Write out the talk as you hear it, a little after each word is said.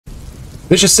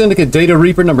Vicious Syndicate Data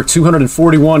Reaper number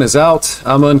 241 is out.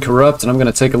 I'm uncorrupt, and I'm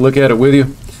going to take a look at it with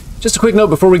you. Just a quick note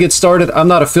before we get started, I'm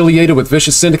not affiliated with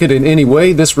Vicious Syndicate in any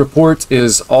way. This report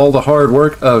is all the hard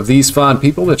work of these fine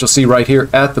people that you'll see right here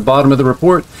at the bottom of the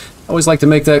report. I always like to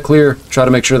make that clear, try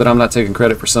to make sure that I'm not taking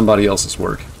credit for somebody else's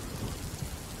work.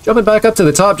 Jumping back up to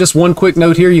the top, just one quick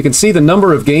note here. You can see the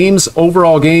number of games,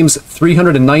 overall games,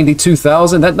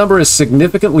 392,000. That number is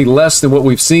significantly less than what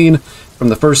we've seen from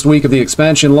the first week of the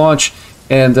expansion launch.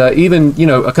 And even,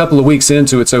 a couple of weeks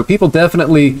into it. So people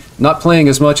definitely not playing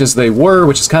as much as they were,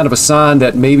 which is kind of a sign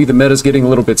that maybe the meta's getting a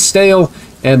little bit stale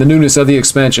and the newness of the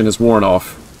expansion is worn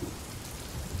off.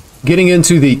 Getting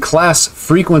into the class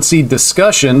frequency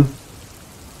discussion,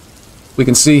 we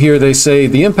can see here they say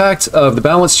the impact of the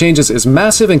balance changes is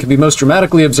massive and can be most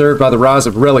dramatically observed by the rise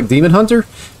of Relic Demon Hunter,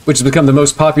 which has become the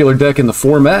most popular deck in the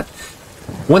format.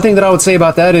 One thing that I would say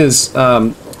about that is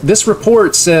this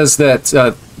report says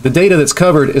that the data that's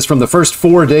covered is from the first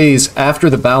 4 days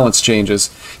after the balance changes.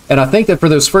 And I think that for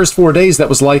those first 4 days, that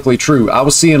was likely true. I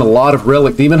was seeing a lot of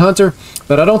Relic Demon Hunter,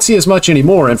 but I don't see as much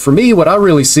anymore. And for me, what I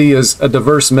really see is a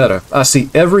diverse meta. I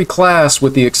see every class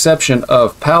with the exception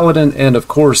of Paladin and, of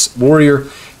course, Warrior.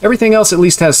 Everything else at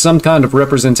least has some kind of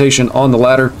representation on the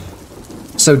ladder.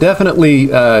 So definitely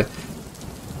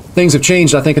things have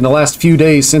changed, I think, in the last few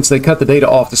days since they cut the data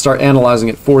off to start analyzing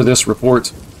it for this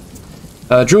report.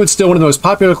 Druid's still one of the most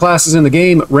popular classes in the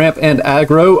game. Ramp and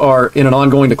Aggro are in an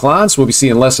ongoing decline, so we'll be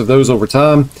seeing less of those over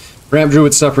time. Ramp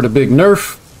Druid suffered a big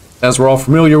nerf, as we're all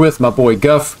familiar with. My boy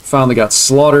Guff finally got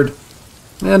slaughtered.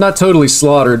 Not totally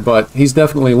slaughtered, but he's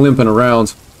definitely limping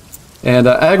around. And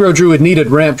Aggro Druid needed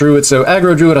Ramp Druid, so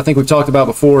Aggro Druid I think we've talked about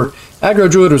before.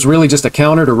 Aggro Druid was really just a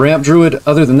counter to Ramp Druid.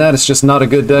 Other than that, it's just not a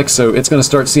good deck, so it's going to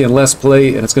start seeing less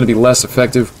play, and it's going to be less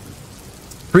effective.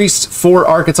 Priest, 4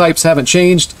 archetypes haven't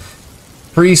changed.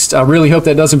 Priest, I really hope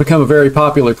that doesn't become a very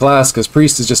popular class, because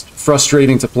Priest is just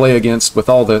frustrating to play against with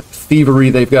all the thievery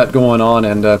they've got going on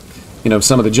and,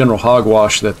 some of the general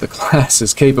hogwash that the class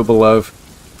is capable of.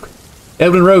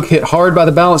 Edwin Rogue hit hard by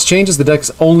the balance changes. The deck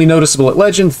is only noticeable at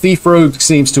Legend. Thief Rogue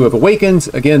seems to have awakened.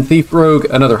 Again, Thief Rogue,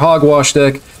 another hogwash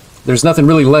deck. There's nothing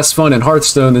really less fun in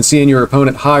Hearthstone than seeing your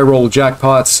opponent high roll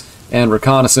jackpots and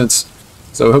reconnaissance.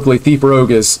 So hopefully Thief Rogue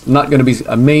is not going to be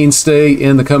a mainstay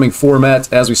in the coming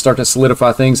format as we start to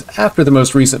solidify things after the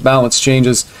most recent balance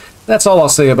changes. That's all I'll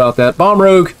say about that. Bomb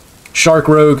Rogue, Shark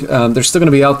Rogue, they're still going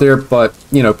to be out there, but,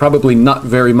 probably not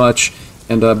very much.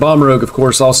 And Bomb Rogue, of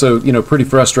course, also, pretty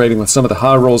frustrating with some of the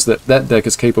high rolls that that deck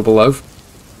is capable of.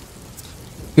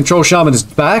 Control Shaman is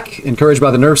back, encouraged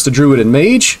by the nerfs to Druid and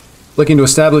Mage, looking to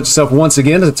establish itself once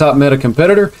again as a top meta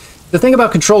competitor. The thing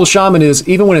about Control Shaman is,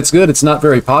 even when it's good, it's not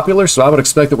very popular, so I would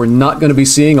expect that we're not going to be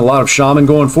seeing a lot of Shaman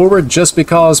going forward, just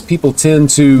because people tend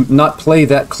to not play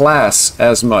that class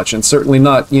as much, and certainly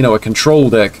not, a Control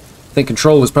deck. I think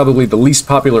Control is probably the least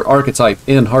popular archetype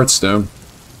in Hearthstone.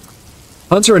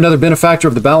 Hunter, another benefactor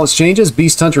of the balance changes.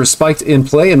 Beast Hunter is spiked in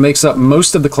play and makes up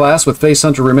most of the class, with Face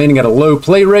Hunter remaining at a low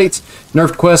play rate.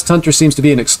 Nerfed Quest Hunter seems to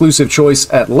be an exclusive choice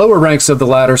at lower ranks of the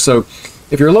ladder, so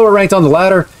if you're lower ranked on the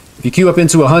ladder, if you queue up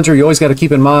into a Hunter, you always got to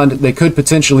keep in mind they could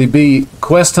potentially be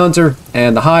Quest Hunter,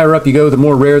 and the higher up you go, the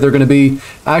more rare they're going to be.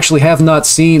 I actually have not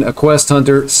seen a Quest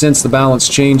Hunter since the balance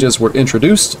changes were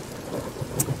introduced.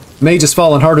 Mage has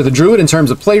fallen harder than Druid in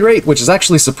terms of play rate, which is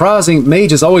actually surprising.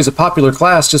 Mage is always a popular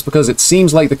class just because it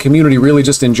seems like the community really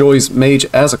just enjoys Mage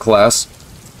as a class.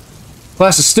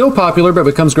 Class is still popular, but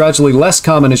becomes gradually less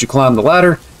common as you climb the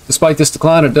ladder. Despite this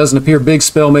decline, it doesn't appear Big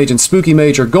Spell Mage and Spooky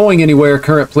Mage are going anywhere.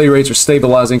 Current play rates are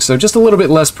stabilizing, so just a little bit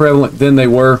less prevalent than they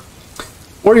were.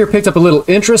 Warrior picked up a little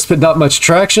interest, but not much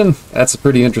traction. That's a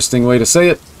pretty interesting way to say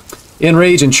it.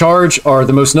 Enrage and Charge are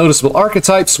the most noticeable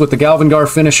archetypes, with the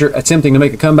Galvangar finisher attempting to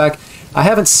make a comeback. I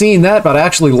haven't seen that, but I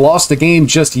actually lost a game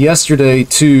just yesterday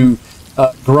to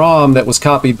Grom that was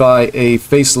copied by a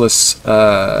Faceless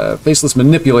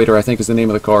Manipulator, I think is the name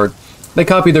of the card. They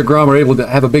copied their Grom, were able to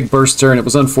have a big burst turn. It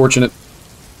was unfortunate.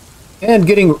 And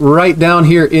getting right down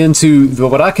here into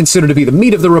what I consider to be the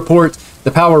meat of the report,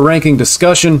 the power ranking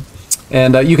discussion.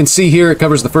 And you can see here it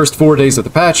covers the first 4 days of the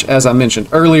patch, as I mentioned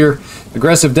earlier.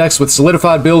 Aggressive decks with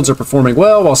solidified builds are performing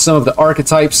well, while some of the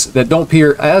archetypes that don't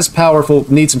appear as powerful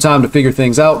need some time to figure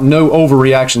things out. No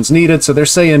overreactions needed. So they're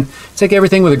saying, take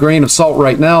everything with a grain of salt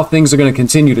right now. Things are going to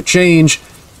continue to change.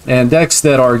 And decks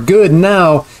that are good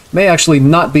now may actually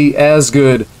not be as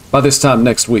good by this time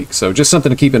next week. So just something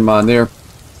to keep in mind there.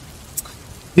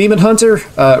 Demon Hunter,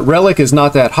 Relic is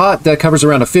not that hot. That covers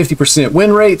around a 50%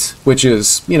 win rate, which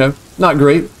is, not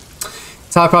great.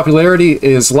 Its high popularity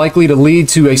is likely to lead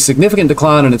to a significant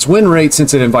decline in its win rate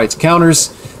since it invites counters.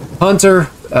 Hunter,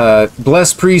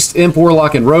 Blessed Priest, Imp,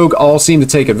 Warlock, and Rogue all seem to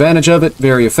take advantage of it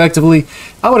very effectively.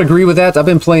 I would agree with that. I've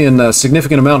been playing a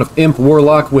significant amount of Imp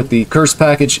Warlock with the Curse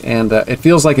package, and it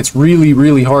feels like it's really,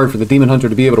 really hard for the Demon Hunter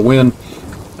to be able to win.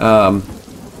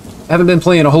 Haven't been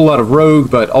playing a whole lot of Rogue,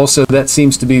 but also that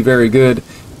seems to be very good.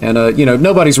 And, you know,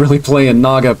 nobody's really playing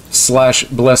Naga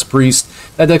 / Blessed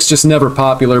Priest. That deck's just never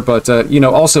popular, but, you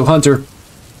know, also Hunter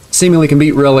seemingly can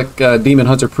beat Relic Demon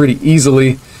Hunter pretty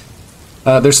easily.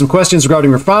 There's some questions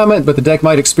regarding refinement, but the deck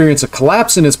might experience a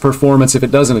collapse in its performance if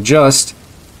it doesn't adjust.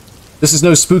 This is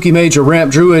no Spooky Mage or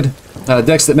Ramp Druid.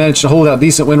 Decks that manage to hold out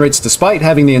decent win rates despite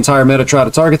having the entire meta try to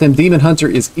target them. Demon Hunter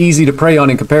is easy to prey on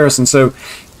in comparison, so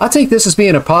I take this as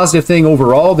being a positive thing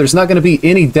overall. There's not going to be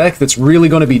any deck that's really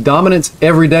going to be dominant.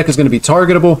 Every deck is going to be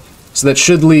targetable, so that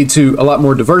should lead to a lot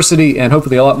more diversity and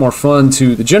hopefully a lot more fun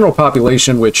to the general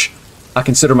population, which I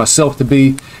consider myself to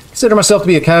be. Consider myself to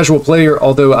be a casual player,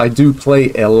 although I do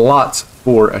play a lot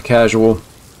for a casual.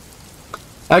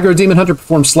 Aggro Demon Hunter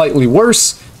performs slightly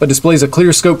worse, but displays a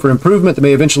clear scope for improvement that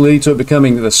may eventually lead to it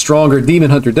becoming the stronger Demon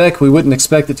Hunter deck. We wouldn't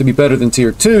expect it to be better than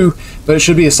Tier 2, but it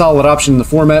should be a solid option in the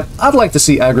format. I'd like to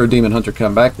see Aggro Demon Hunter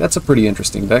come back. That's a pretty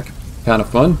interesting deck. Kind of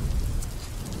fun.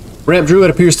 Ramp Druid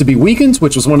appears to be weakened,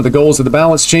 which was one of the goals of the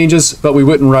balance changes, but we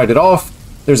wouldn't write it off.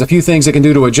 There's a few things it can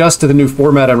do to adjust to the new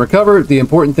format and recover. The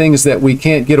important thing is that we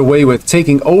can't get away with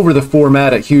taking over the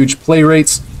format at huge play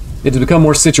rates. It has become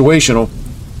more situational.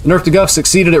 The nerf to Guff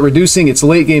succeeded at reducing its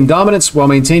late-game dominance while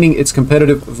maintaining its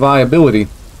competitive viability.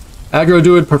 Aggro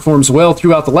Druid performs well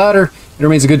throughout the ladder. It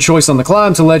remains a good choice on the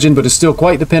climb to Legend, but is still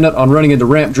quite dependent on running into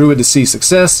Ramp Druid to see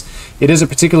success. It isn't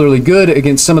particularly good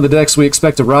against some of the decks we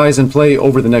expect to rise and play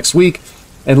over the next week.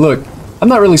 And look, I'm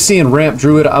not really seeing Ramp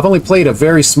Druid. I've only played a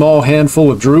very small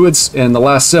handful of Druids in the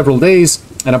last several days,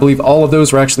 and I believe all of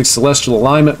those were actually Celestial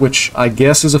Alignment, which I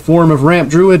guess is a form of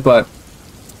Ramp Druid, but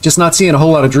just not seeing a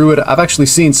whole lot of Druid. I've actually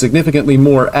seen significantly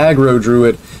more Aggro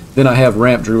Druid than I have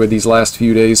Ramp Druid these last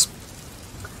few days.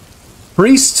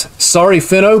 Priest, sorry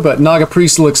Finno, but Naga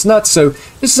Priest looks nuts, so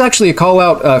this is actually a call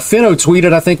out. Finno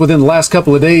tweeted, I think within the last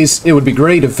couple of days, it would be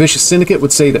great if Vicious Syndicate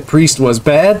would say that Priest was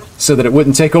bad, so that it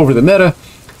wouldn't take over the meta.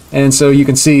 And so you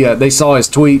can see they saw his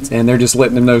tweet, and they're just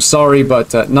letting him know sorry,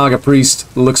 but Naga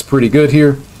Priest looks pretty good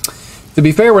here. To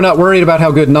be fair, we're not worried about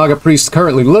how good Naga Priest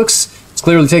currently looks. It's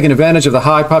clearly taking advantage of the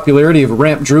high popularity of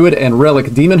Ramp Druid and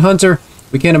Relic Demon Hunter.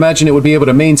 We can't imagine it would be able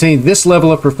to maintain this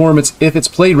level of performance if its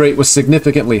play rate was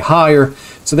significantly higher.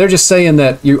 So they're just saying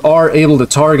that you are able to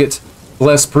target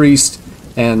Blessed Priest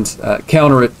and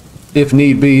counter it if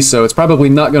need be. So it's probably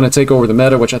not going to take over the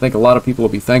meta, which I think a lot of people will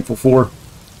be thankful for.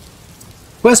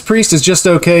 Quest Priest is just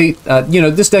okay. You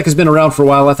know, this deck has been around for a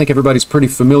while. I think everybody's pretty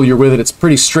familiar with it. It's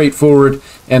pretty straightforward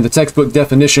and the textbook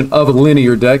definition of a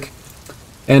linear deck.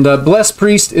 And Blessed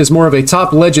Priest is more of a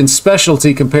top legend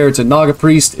specialty compared to Naga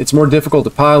Priest. It's more difficult to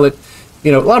pilot.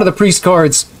 You know, a lot of the Priest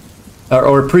cards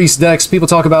or Priest decks, people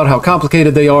talk about how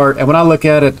complicated they are. And when I look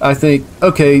at it, I think,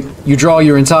 okay, you draw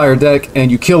your entire deck and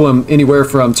you kill them anywhere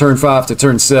from turn 5 to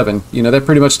turn 7. You know, that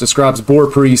pretty much describes Boar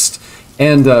Priest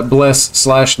and Bless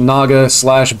 / Naga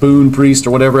 / Boon Priest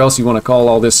or whatever else you want to call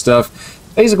all this stuff.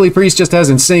 Basically, Priest just has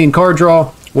insane card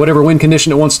draw. Whatever win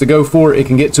condition it wants to go for, it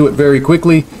can get to it very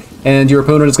quickly. And your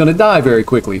opponent is going to die very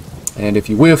quickly. And if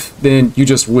you whiff, then you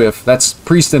just whiff. That's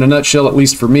Priest in a nutshell, at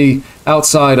least for me,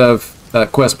 outside of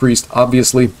Quest Priest,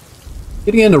 obviously.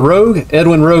 Getting into Rogue,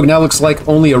 Edwin Rogue now looks like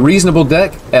only a reasonable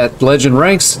deck at Legend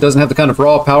ranks. Doesn't have the kind of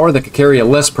raw power that could carry a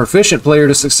less proficient player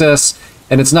to success,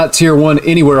 and it's not Tier 1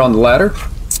 anywhere on the ladder.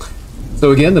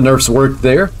 So again, the nerfs worked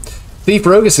there. Thief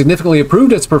Rogue has significantly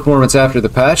improved its performance after the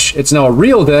patch. It's now a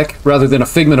real deck rather than a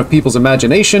figment of people's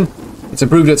imagination. It's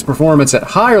improved its performance at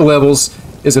higher levels,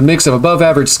 is a mix of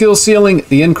above-average skill ceiling,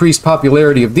 the increased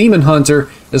popularity of Demon Hunter,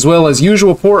 as well as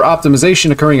usual poor optimization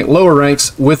occurring at lower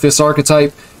ranks with this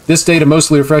archetype. This data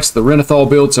mostly reflects the Renathal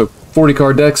build, so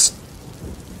 40-card decks.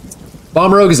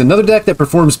 Bomb Rogue is another deck that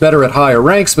performs better at higher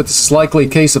ranks, but this is likely a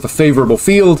case of a favorable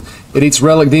field. It eats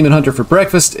Relic Demon Hunter for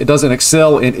breakfast. It doesn't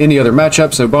excel in any other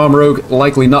matchup, so Bomb Rogue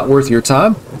likely not worth your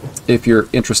time if you're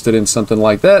interested in something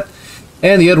like that.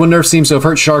 And the Edwin nerf seems to have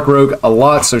hurt Shark Rogue a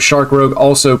lot, so Shark Rogue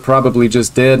also probably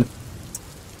just dead.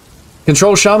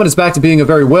 Control Shaman is back to being a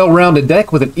very well-rounded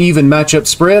deck with an even matchup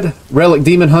spread. Relic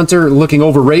Demon Hunter looking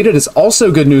overrated is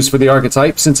also good news for the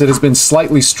archetype, since it has been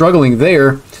slightly struggling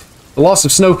there. The loss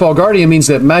of Snowfall Guardian means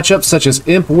that matchups such as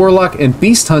Imp Warlock and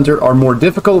Beast Hunter are more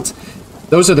difficult.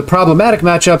 Those are the problematic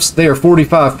matchups. They are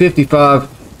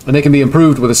 45-55, and they can be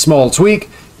improved with a small tweak.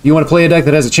 If you want to play a deck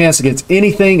that has a chance against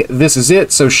anything, this is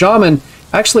it. So Shaman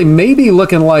actually may be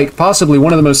looking like possibly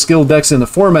one of the most skilled decks in the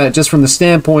format, just from the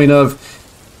standpoint of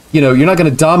you're not going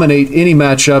to dominate any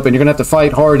matchup, and you're going to have to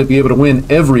fight hard to be able to win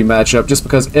every matchup just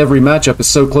because every matchup is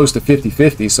so close to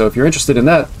 50-50. So if you're interested in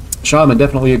that, Shaman,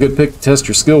 definitely a good pick to test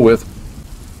your skill with.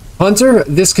 Hunter,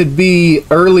 this could be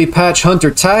early patch Hunter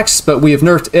tax, but we have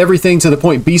nerfed everything to the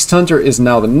point Beast Hunter is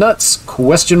now the nuts, ?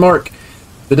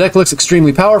 The deck looks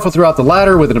extremely powerful throughout the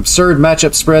ladder with an absurd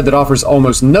matchup spread that offers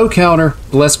almost no counter.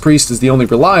 Blessed Priest is the only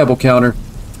reliable counter.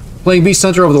 Playing Beast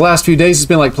Hunter over the last few days has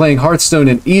been like playing Hearthstone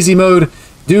in easy mode.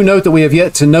 Do note that we have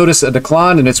yet to notice a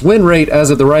decline in its win rate as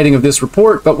of the writing of this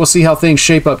report, but we'll see how things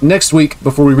shape up next week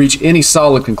before we reach any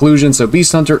solid conclusion. So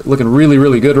Beast Hunter looking really,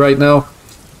 really good right now.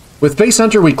 With Base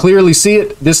Hunter, we clearly see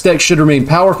it. This deck should remain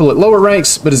powerful at lower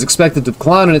ranks, but is expected to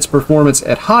decline in its performance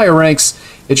at higher ranks.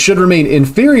 It should remain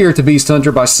inferior to Beast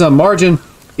Hunter by some margin,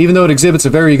 even though it exhibits a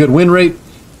very good win rate.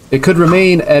 It could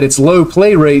remain at its low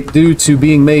play rate due to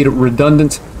being made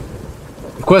redundant.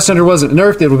 If Quest Hunter wasn't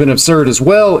nerfed, it would have been absurd as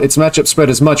well. Its matchup spread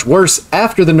is much worse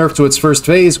after the nerf to its first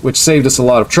phase, which saved us a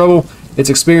lot of trouble. It's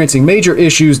experiencing major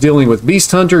issues dealing with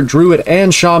Beast Hunter, Druid,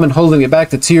 and Shaman, holding it back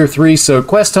to Tier 3, so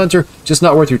Quest Hunter, just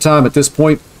not worth your time at this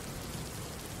point.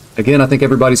 Again, I think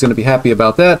everybody's going to be happy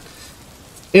about that.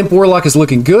 Imp Warlock is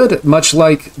looking good, much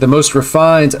like the most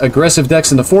refined, aggressive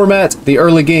decks in the format. The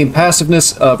early game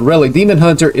passiveness of Relic Demon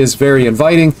Hunter is very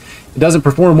inviting. It doesn't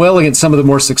perform well against some of the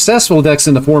more successful decks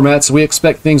in the format, so we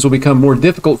expect things will become more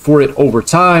difficult for it over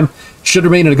time. Should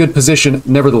remain in a good position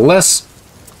nevertheless.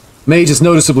 Mage is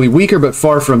noticeably weaker, but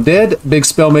far from dead. Big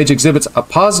Spell Mage exhibits a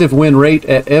positive win rate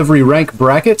at every rank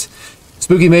bracket.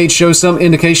 Spooky Mage shows some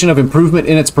indication of improvement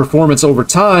in its performance over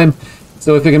time,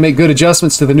 so if it can make good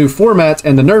adjustments to the new format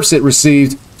and the nerfs it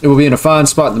received, it will be in a fine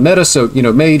spot in the meta. So,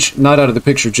 Mage, not out of the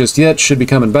picture just yet, should be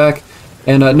coming back.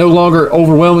 And no longer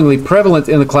overwhelmingly prevalent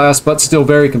in the class, but still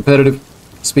very competitive.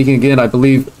 Speaking again, I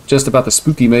believe, just about the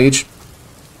Spooky Mage.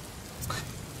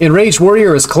 Enraged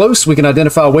Warrior is close. We can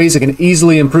identify ways it can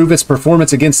easily improve its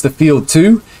performance against the field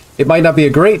too. It might not be a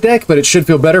great deck, but it should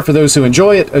feel better for those who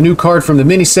enjoy it. A new card from the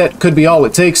mini set could be all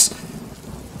it takes.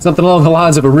 Something along the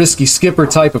lines of a risky skipper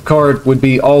type of card would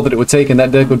be all that it would take, and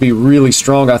that deck would be really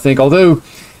strong, I think. Although,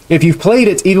 if you've played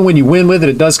it, even when you win with it,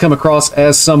 it does come across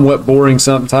as somewhat boring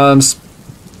sometimes.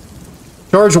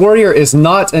 Charge Warrior is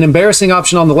not an embarrassing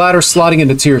option on the ladder, slotting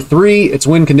into Tier 3. Its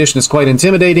win condition is quite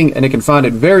intimidating, and it can find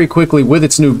it very quickly with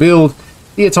its new build.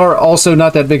 Theatar also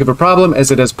not that big of a problem,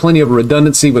 as it has plenty of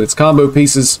redundancy with its combo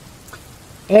pieces.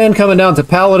 And coming down to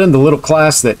Paladin, the little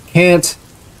class that can't.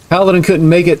 Paladin couldn't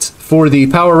make it for the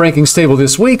power rankings table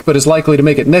this week, but is likely to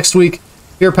make it next week.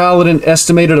 Here, Paladin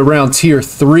estimated around Tier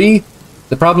 3.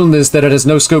 The problem is that it has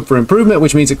no scope for improvement,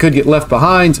 which means it could get left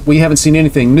behind. We haven't seen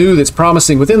anything new that's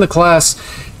promising within the class.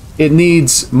 It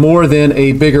needs more than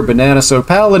a bigger banana. So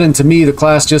Paladin, to me, the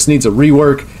class just needs a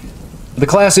rework. The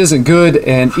class isn't good,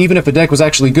 and even if a deck was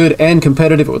actually good and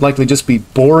competitive, it would likely just be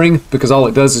boring, because all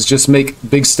it does is just make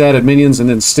big statted minions and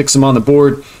then sticks them on the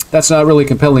board. That's not really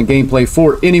compelling gameplay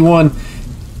for anyone.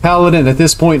 Paladin, at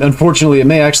this point, unfortunately, it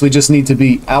may actually just need to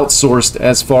be outsourced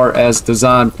as far as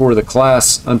design for the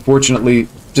class. Unfortunately,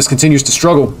 just continues to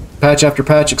struggle. Patch after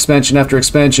patch, expansion after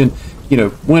expansion.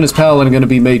 When is Paladin going to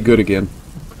be made good again?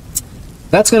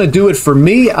 That's going to do it for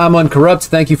me. I'm Uncorrupt.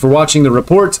 Thank you for watching the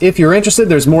report. If you're interested,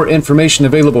 there's more information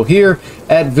available here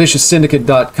at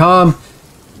vicioussyndicate.com.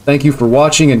 Thank you for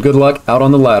watching, and good luck out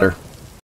on the ladder.